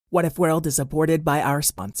What If World is supported by our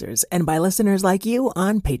sponsors and by listeners like you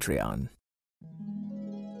on Patreon.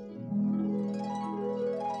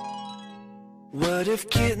 What if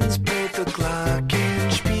kittens played the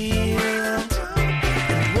glockenspiel?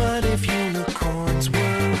 And what if unicorns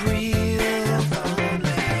were real?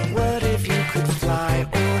 What if you could fly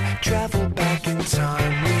or travel back in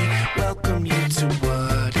time? We welcome you to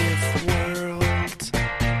What If World.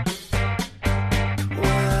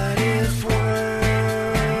 What If World?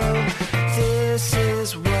 This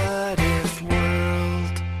is What If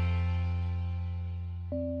World.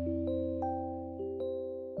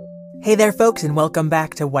 Hey there, folks, and welcome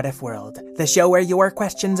back to What If World, the show where your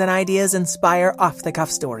questions and ideas inspire off-the-cuff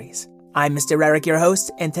stories. I'm Mr. Eric, your host,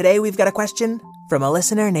 and today we've got a question from a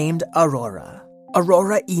listener named Aurora.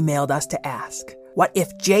 Aurora emailed us to ask, what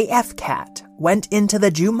if JF Cat went into the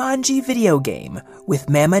Jumanji video game with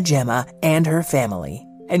Mama Gemma and her family?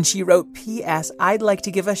 And she wrote, P.S. I'd like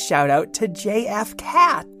to give a shout-out to JF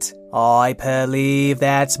Cat. I believe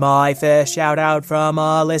that's my first shout-out from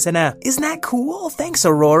a listener. Isn't that cool? Thanks,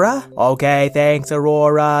 Aurora. Okay, thanks,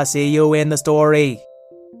 Aurora. See you in the story.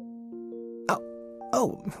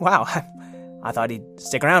 Oh, wow. I thought he'd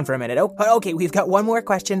stick around for a minute. Oh, okay, we've got one more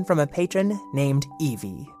question from a patron named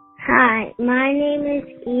Evie. Hi, my name is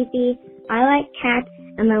Evie. I like cats,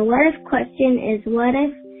 and my what if question is, what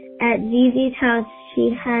if at Zizi's house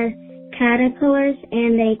she has caterpillars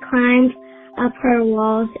and they climbed up her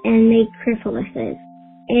walls and made chrysalises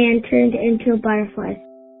and turned into butterflies?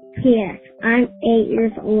 P.S. I'm 8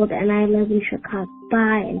 years old and I live in Chicago.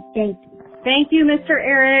 Bye and thank you. Thank you, Mr.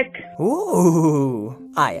 Eric. Ooh,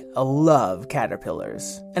 I love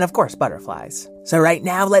caterpillars. And of course, butterflies. So right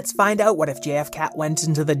now, let's find out what if JF Cat went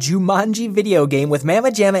into the Jumanji video game with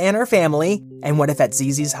Mama Gemma and her family, and what if at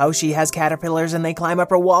Zizi's house she has caterpillars and they climb up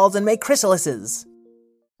her walls and make chrysalises.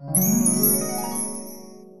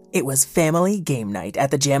 It was family game night at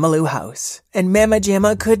the Jamaloo house, and Mama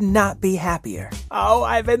Gemma could not be happier. Oh,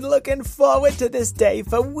 I've been looking forward to this day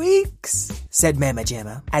for weeks, said Mama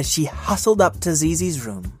Gemma as she hustled up to Zizi's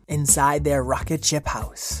room inside their rocket ship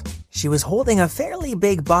house. She was holding a fairly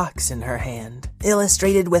big box in her hand,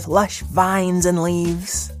 illustrated with lush vines and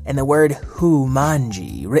leaves, and the word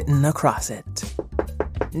Jumanji written across it.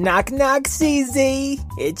 Knock, knock, Zizi.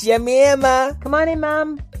 It's your mama. Come on in,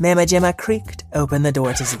 Mom. Mama Gemma creaked open the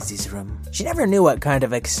door to Zizi's room. She never knew what kind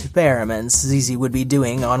of experiments Zizi would be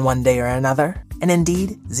doing on one day or another. And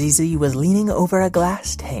indeed, Zizi was leaning over a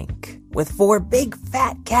glass tank with 4 big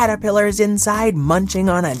fat caterpillars inside munching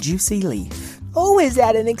on a juicy leaf. Oh, is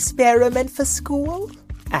that an experiment for school?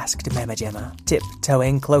 Asked Mama Gemma,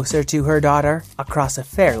 tiptoeing closer to her daughter across a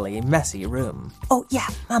fairly messy room. Oh, yeah,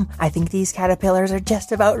 Mom, I think these caterpillars are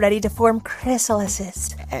just about ready to form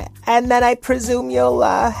chrysalises. And then I presume you'll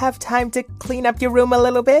have time to clean up your room a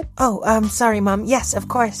little bit? Oh, sorry, Mom. Yes, of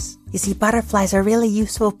course. You see, butterflies are really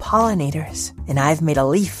useful pollinators, and I've made a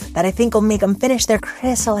leaf that I think will make them finish their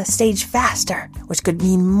chrysalis stage faster, which could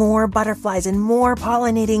mean more butterflies and more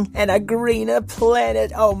pollinating and a greener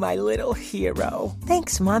planet. Oh, my little hero.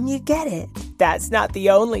 Thanks, Mom, you get it. That's not the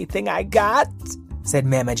only thing I got, said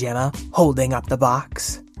Mama Gemma, holding up the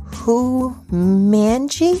box.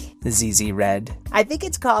 Jumanji? Zizi read. I think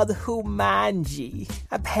it's called Jumanji.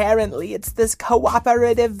 Apparently, it's this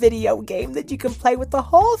cooperative video game that you can play with the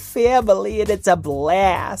whole family, and it's a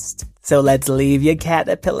blast. So let's leave your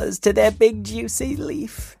caterpillars to their big juicy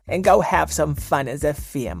leaf and go have some fun as a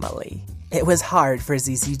family. It was hard for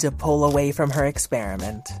Zizi to pull away from her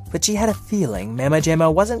experiment, but she had a feeling Mama Gemma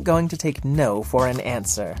wasn't going to take no for an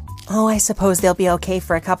answer. Oh, I suppose they'll be okay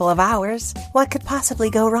for a couple of hours. What could possibly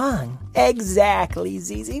go wrong? Exactly,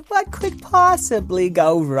 Zizi. What could possibly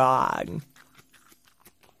go wrong?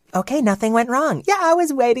 Okay, nothing went wrong. Yeah, I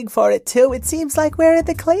was waiting for it too. It seems like we're in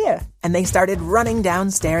the clear. And they started running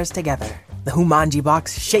downstairs together, the Jumanji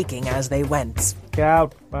box shaking as they went.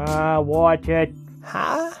 Scout, watch it.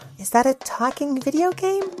 Huh? Is that a talking video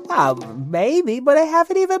game? Maybe, but I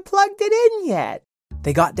haven't even plugged it in yet.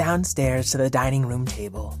 They got downstairs to the dining room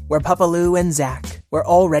table, where Papa-Lou and Zach were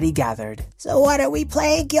already gathered. So what, are we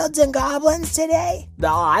playing Guilds and Goblins today?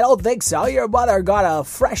 No, I don't think so. Your mother got a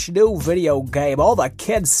fresh new video game. All the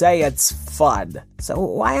kids say it's fun. So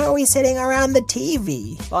why aren't we sitting around the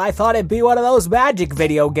TV? Well, I thought it'd be one of those magic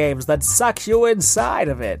video games that sucks you inside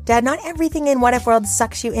of it. Dad, not everything in What If World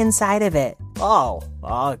sucks you inside of it. Oh,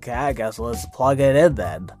 okay, I guess let's plug it in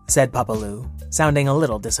then, said Papa-Lou, sounding a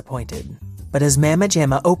little disappointed. But as Mama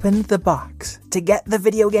Gemma opened the box to get the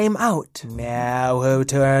video game out, now who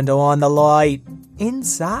turned on the light?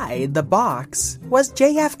 Inside the box was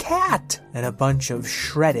JF Cat and a bunch of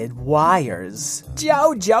shredded wires.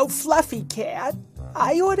 Jojo Fluffy Cat,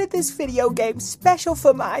 I ordered this video game special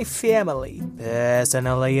for my family.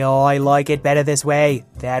 Personally, I like it better this way.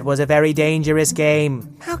 That was a very dangerous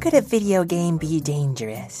game. How could a video game be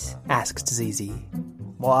dangerous? Asked Zizi.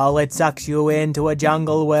 Well, it sucks you into a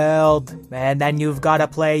jungle world, and then you've got to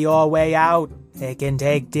play your way out. It can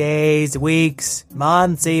take days, weeks,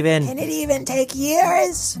 months even. Can it even take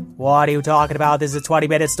years? What are you talking about? This is a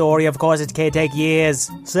 20-minute story. Of course it can't take years.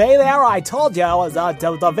 See there? I told you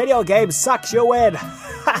the video game sucks you in.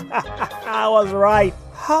 I was right.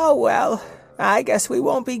 Oh, well, I guess we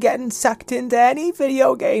won't be getting sucked into any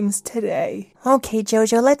video games today. Okay,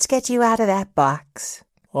 Jojo, let's get you out of that box.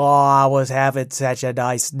 Oh, I was having such a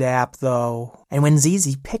nice nap, though. And when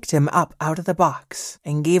Zizi picked him up out of the box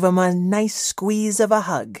and gave him a nice squeeze of a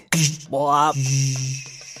hug. Oh,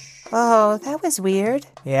 that was weird.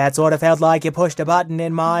 Yeah, it sort of felt like you pushed a button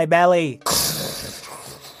in my belly.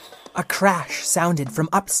 A crash sounded from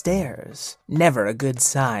upstairs. Never a good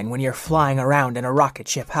sign when you're flying around in a rocket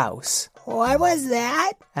ship house. What was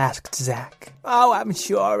that? Asked Zach. Oh, I'm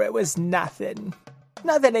sure it was nothing.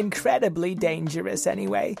 Nothing incredibly dangerous,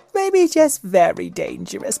 anyway. Maybe just very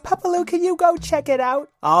dangerous. Papaloo, can you go check it out?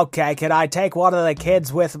 Okay, can I take one of the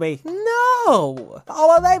kids with me? No! Oh,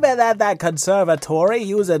 well, they've been at that conservatory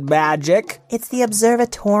using magic. It's the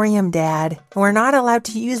observatorium, Dad. We're not allowed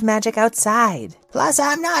to use magic outside. Plus,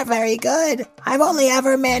 I'm not very good. I've only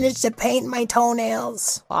ever managed to paint my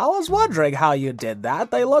toenails. I was wondering how you did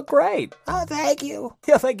that. They look great. Oh, thank you.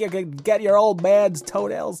 You think you could get your old man's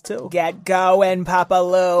toenails, too? Get going,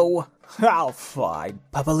 Papaloo. Oh, fine.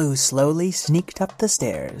 Papaloo slowly sneaked up the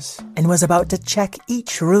stairs and was about to check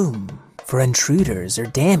each room for intruders or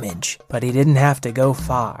damage, but he didn't have to go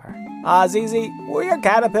far. Zizi, were your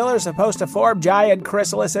caterpillars supposed to form giant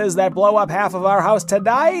chrysalises that blow up half of our house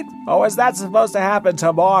tonight? Or is that supposed to happen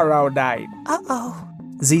tomorrow night? Uh-oh.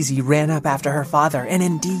 Zizi ran up after her father, and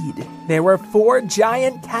indeed, there were 4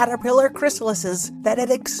 giant caterpillar chrysalises that had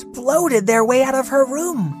exploded their way out of her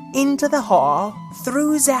room, into the hall,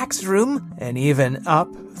 through Zach's room, and even up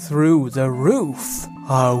through the roof.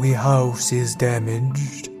 Howie House is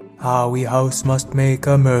damaged. Howie House must make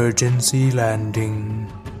emergency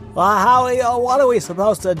landing. Well, Howie, what are we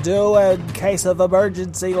supposed to do in case of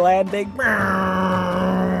emergency landing?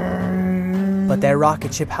 But their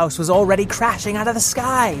rocket ship house was already crashing out of the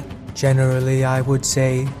sky. Generally, I would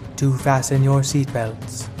say to fasten your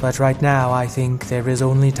seatbelts. But right now, I think there is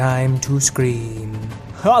only time to scream.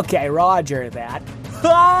 Okay, roger that.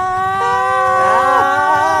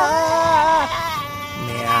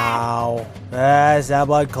 Meow.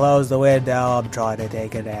 Someone close the window. I'm trying to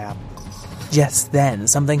take a nap. Just then,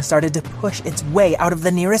 something started to push its way out of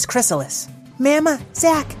the nearest chrysalis. Mama,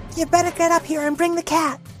 Zach, you better get up here and bring the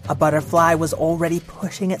cat. A butterfly was already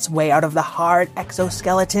pushing its way out of the hard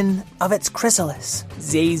exoskeleton of its chrysalis.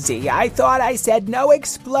 Zizi, I thought I said no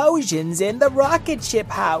explosions in the rocket ship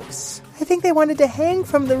house. I think they wanted to hang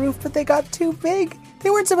from the roof, but they got too big. They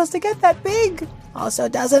weren't supposed to get that big. Also,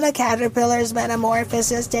 doesn't a caterpillar's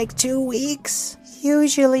metamorphosis take 2 weeks?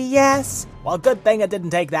 Usually, yes. Well, good thing it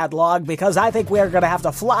didn't take that long, because I think we're gonna have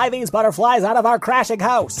to fly these butterflies out of our crashing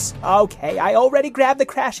house. Okay, I already grabbed the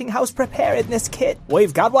crashing house preparedness kit.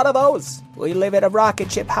 We've got one of those. We live in a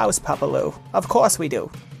rocket ship house, Papaloo. Of course we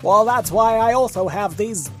do. Well, that's why I also have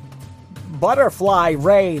these butterfly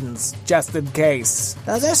reins, just in case.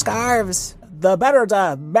 Those are scarves. The better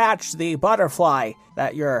to match the butterfly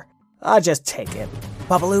that you're... I'll just take it.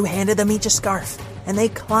 Papaloo handed them each a scarf, and they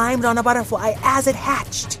climbed on a butterfly as it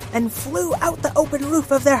hatched and flew out the open roof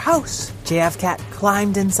of their house. JF Cat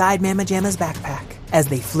climbed inside Mama Jamma's backpack as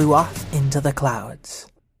they flew off into the clouds.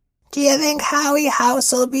 Do you think Howie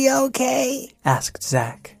House will be okay? Asked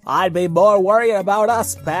Zach. I'd be more worried about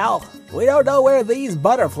us, pal. We don't know where these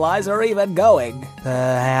butterflies are even going.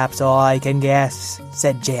 Perhaps I can guess,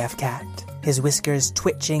 said JF Cat, his whiskers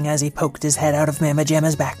twitching as he poked his head out of Mama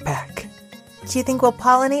Jamma's backpack. Do you think we'll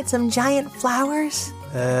pollinate some giant flowers?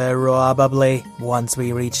 Probably, once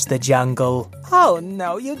we reach the jungle. Oh,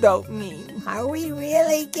 no, you don't mean. Are we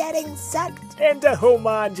really getting sucked into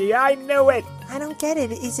Humanji? I knew it. I don't get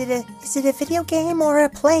it. Is it a video game or a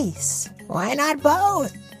place? Why not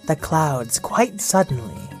both? The clouds quite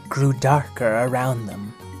suddenly grew darker around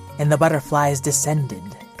them, and the butterflies descended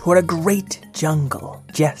toward a great jungle,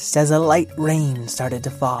 just as a light rain started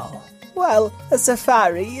to fall. Well, a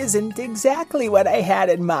safari isn't exactly what I had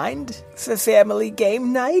in mind for family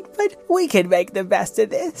game night, but we can make the best of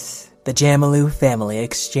this. The Jamaloo family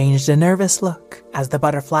exchanged a nervous look as the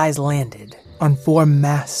butterflies landed on 4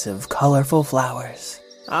 massive, colorful flowers.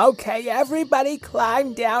 Okay, everybody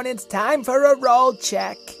climb down. It's time for a roll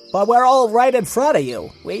check. But we're all right in front of you.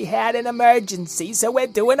 We had an emergency, so we're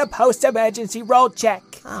doing a post-emergency roll check.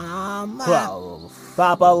 Well,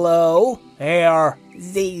 Papa Lou. Here.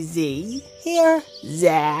 ZZ. Here.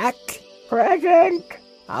 Zach. Present.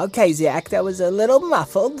 Okay, Zach, that was a little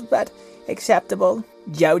muffled, but acceptable.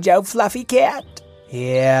 Jojo Fluffy Cat.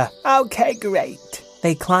 Yeah. Okay, great.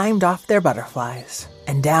 They climbed off their butterflies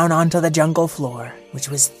and down onto the jungle floor, which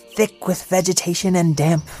was thick with vegetation and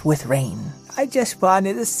damp with rain. I just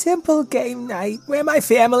wanted a simple game night where my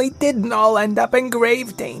family didn't all end up in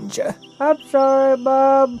grave danger. I'm sorry,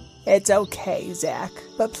 Mom. It's okay, Zach,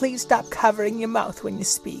 but please stop covering your mouth when you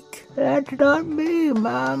speak. That's not me,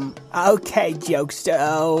 Mom. Okay, jokester,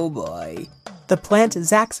 oh boy. The plant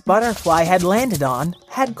Zach's butterfly had landed on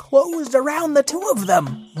had closed around the two of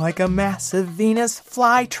them, like a massive Venus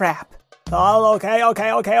flytrap. Oh,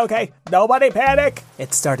 okay. Nobody panic.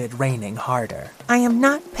 It started raining harder. I am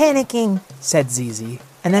not panicking, said Zizi,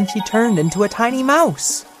 and then she turned into a tiny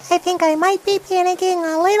mouse. I think I might be panicking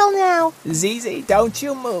a little now. Zizi, don't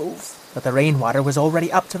you move. But the rainwater was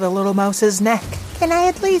already up to the little mouse's neck. Can I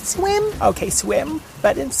at least swim? Okay, swim,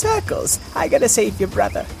 but in circles. I gotta save your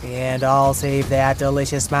brother. And I'll save that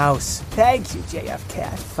delicious mouse. Thank you, JF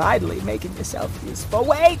Cat. Finally making yourself useful.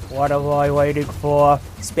 Wait! What am I waiting for?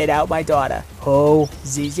 Spit out my daughter. Oh,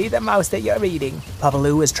 Zizi, the mouse that you're eating. Papa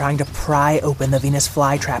Lou was trying to pry open the Venus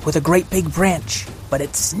flytrap with a great big branch, but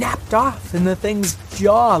it snapped off in the thing's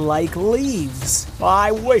jaw like leaves.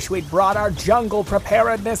 I wish we'd brought our jungle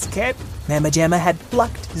preparedness kit. Mama Jamma had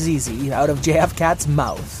plucked Zizi out of JF Cat's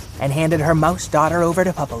mouth and handed her mouse daughter over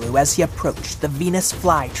to Papa Lou as he approached the Venus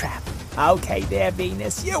flytrap. Okay there,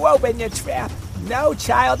 Venus, you open your trap. No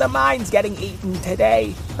child of mine's getting eaten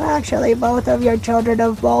today. Actually, both of your children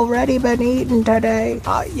have already been eaten today.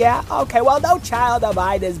 Oh, yeah? Okay, well, no child of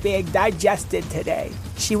mine is being digested today.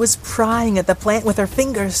 She was prying at the plant with her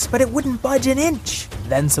fingers, but it wouldn't budge an inch.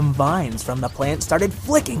 Then some vines from the plant started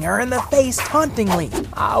flicking her in the face tauntingly.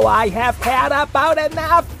 Oh, I have had about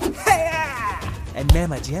enough. And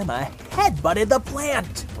Mama Jamma headbutted the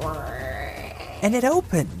plant. And it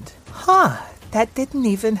opened. Huh. That didn't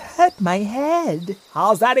even hurt my head.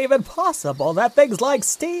 How's that even possible? That thing's like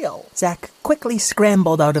steel. Zach quickly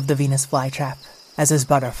scrambled out of the Venus flytrap as his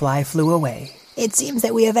butterfly flew away. It seems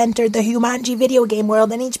that we have entered the Humanji video game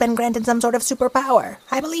world and each been granted some sort of superpower.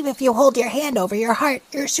 I believe if you hold your hand over your heart,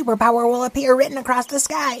 your superpower will appear written across the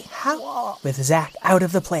sky. How? With Zach out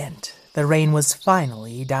of the plant, the rain was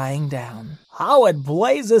finally dying down. How in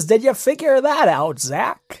blazes did you figure that out,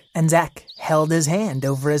 Zach? And Zach held his hand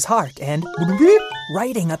over his heart and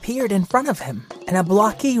writing appeared in front of him in a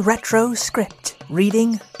blocky retro script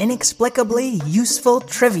reading inexplicably useful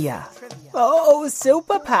trivia. Oh,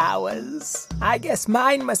 superpowers. I guess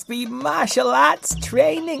mine must be martial arts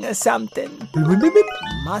training or something.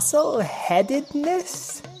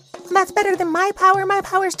 Muscle-headedness? That's better than my power. My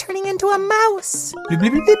power's turning into a mouse.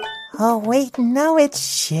 Oh, wait, no, it's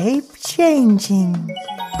shape-changing.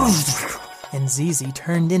 And Zizi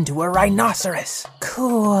turned into a rhinoceros.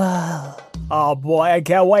 Cool. Oh boy, I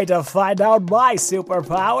can't wait to find out my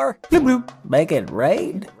superpower. Make it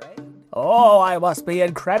rain? Oh, I must be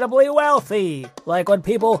incredibly wealthy. Like when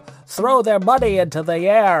people throw their money into the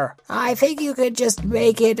air. I think you could just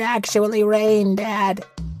make it actually rain, Dad.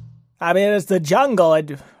 I mean, it's the jungle.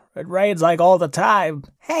 It rains like all the time.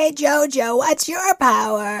 Hey, Jojo, what's your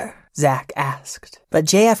power? Zach asked. But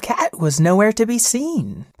JF Cat was nowhere to be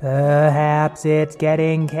seen. Perhaps it's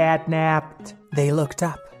getting catnapped. They looked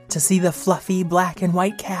up to see the fluffy black and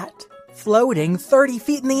white cat floating 30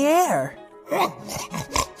 feet in the air.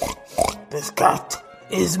 This cat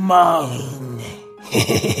is mine.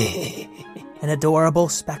 An adorable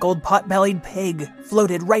speckled pot-bellied pig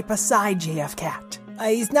floated right beside JF Cat.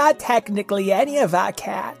 He's not technically any of our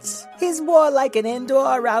cats. He's more like an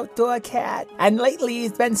indoor or outdoor cat. And lately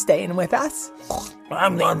he's been staying with us.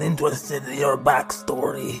 I'm not interested in your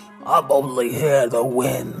backstory. I'm only here to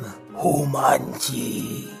win.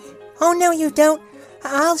 Humanji. Oh, no, you don't.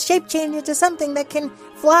 I'll shape change into something that can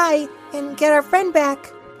fly and get our friend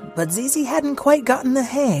back. But Zizi hadn't quite gotten the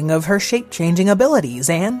hang of her shape-changing abilities,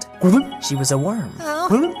 and she was a worm,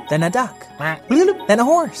 then a duck, then a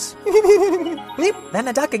horse, then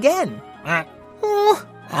a duck again.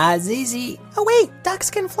 Zizi. Oh, wait, ducks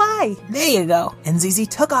can fly. There you go. And Zizi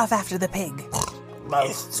took off after the pig.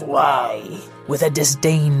 Nice try. With a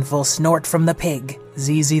disdainful snort from the pig,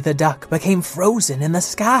 Zizi the duck became frozen in the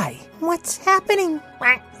sky. What's happening?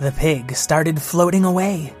 The pig started floating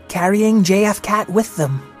away, carrying JF Cat with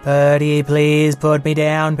them. Pretty please put me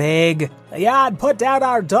down, pig. Yeah, and put down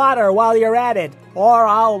our daughter while you're at it. or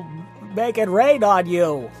I'll make it rain on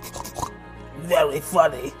you. Very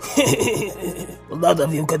funny. None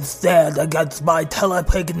of you can stand against my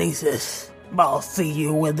telepignesis. I'll see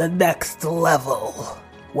you in the next level,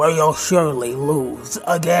 where you'll surely lose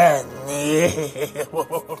again.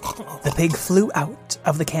 The pig flew out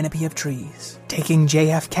of the canopy of trees, taking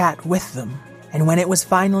JF Cat with them. And when it was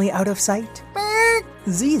finally out of sight,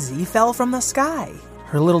 Zizi fell from the sky,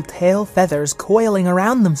 her little tail feathers coiling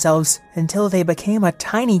around themselves until they became a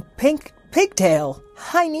tiny pink pigtail.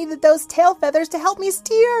 I needed those tail feathers to help me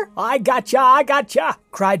steer. I gotcha,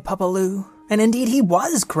 cried Pupaloo. And indeed he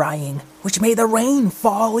was crying, which made the rain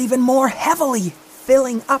fall even more heavily,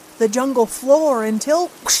 filling up the jungle floor until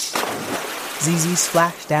Zizi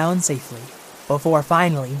splashed down safely, before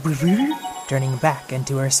finally turning back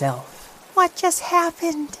into herself. What just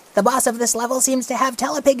happened? The boss of this level seems to have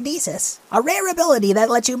telepignesis, a rare ability that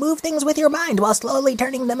lets you move things with your mind while slowly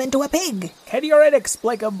turning them into a pig. Can your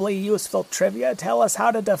inexplicably useful trivia tell us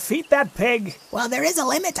how to defeat that pig? Well, there is a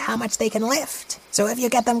limit to how much they can lift, so if you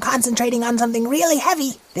get them concentrating on something really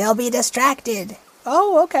heavy, they'll be distracted.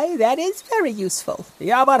 Oh, okay, that is very useful.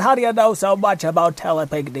 Yeah, but how do you know so much about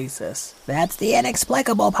telepignesis? That's the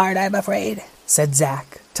inexplicable part, I'm afraid, said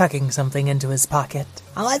Zack, tucking something into his pocket.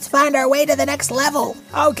 Well, let's find our way to the next level.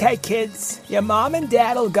 Okay, kids. Your mom and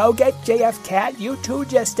dad'll go get JF Cat. You two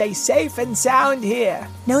just stay safe and sound here.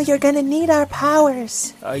 No, you're gonna need our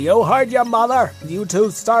powers. You heard your mother. You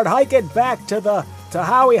two start hiking back to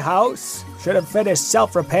Howie House. Should have finished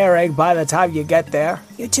self-repairing by the time you get there.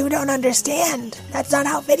 You two don't understand. That's not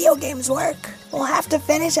how video games work. We'll have to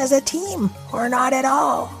finish as a team, or not at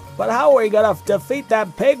all. But how are we gonna defeat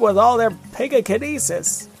that pig with all their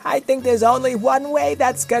pigokinesis? I think there's only one way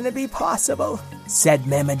that's gonna be possible, said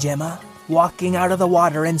Mama Gemma, walking out of the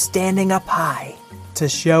water and standing up high to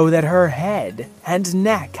show that her head and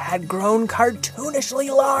neck had grown cartoonishly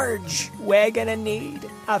large. We're gonna need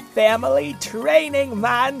a family training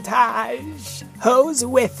montage. Who's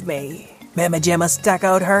with me? Mama Gemma stuck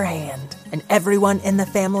out her hand, and everyone in the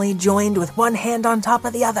family joined with one hand on top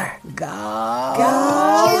of the other. Go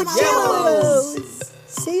Gemmas!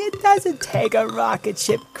 See, it doesn't take a rocket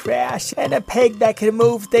ship crash and a pig that can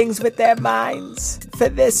move things with their minds for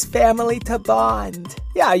this family to bond.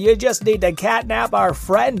 Yeah, you just need to catnap our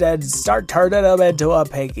friend and start turning him into a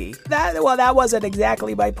piggy. That wasn't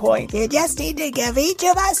exactly my point. You just need to give each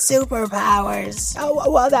of us superpowers.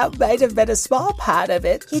 Oh, well, that might have been a small part of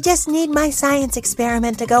it. You just need my science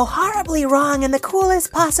experiment to go horribly wrong in the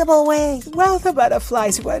coolest possible way. Well, the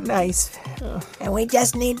butterflies were nice. And we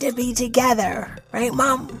just need to be together. Right,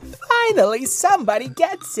 Mom? Finally, somebody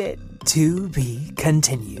gets it. To be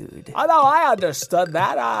continued. Oh, no, I understood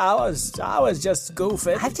that. I was just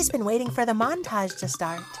goofing. I've just been waiting for the montage to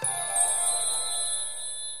start.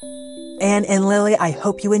 Anne and Lily, I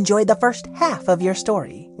hope you enjoyed the first half of your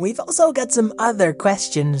story. We've also got some other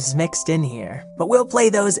questions mixed in here, but we'll play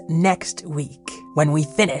those next week when we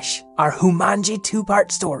finish our Humanji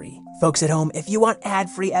 2-part story. Folks at home, if you want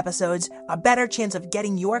ad-free episodes, a better chance of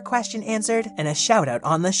getting your question answered, and a shout-out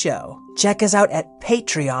on the show, check us out at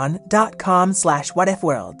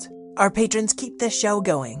patreon.com/whatifworld. Our patrons keep this show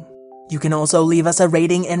going. You can also leave us a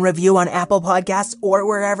rating and review on Apple Podcasts or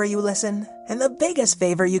wherever you listen. And the biggest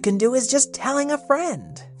favor you can do is just telling a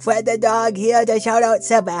friend. For the dog, here to shout out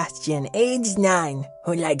Sebastian, age 9,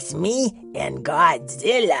 who likes me and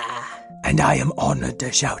Godzilla. And I am honored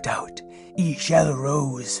to shout out Ishel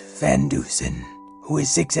Rose Van Dusen, who is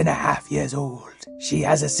 6.5 years old. She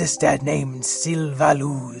has a sister named Silva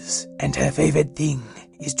Luz, and her favorite thing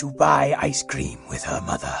is to buy ice cream with her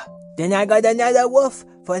mother. Then I got another woof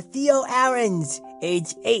for Theo Aarons,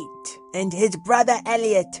 age 8, and his brother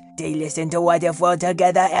Elliot. They listen to What If World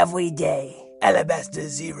together every day. Alabaster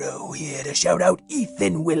Zero here to shout out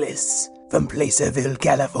Ethan Willis from Placerville,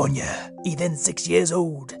 California. Ethan's 6 years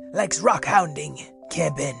old, likes rock hounding,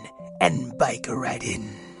 camping, and bike riding.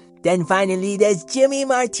 Then finally there's Jimmy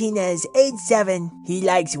Martinez, age 7. He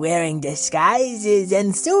likes wearing disguises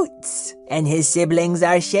and suits. And his siblings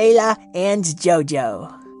are Shayla and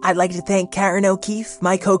Jojo. I'd like to thank Karen O'Keefe,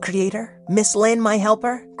 my co-creator, Miss Lynn, my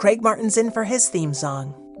helper, Craig Martinson for his theme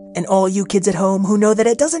song, and all you kids at home who know that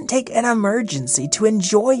it doesn't take an emergency to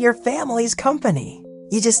enjoy your family's company.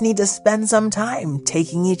 You just need to spend some time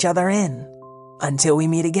taking each other in. Until we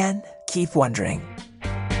meet again, keep wondering.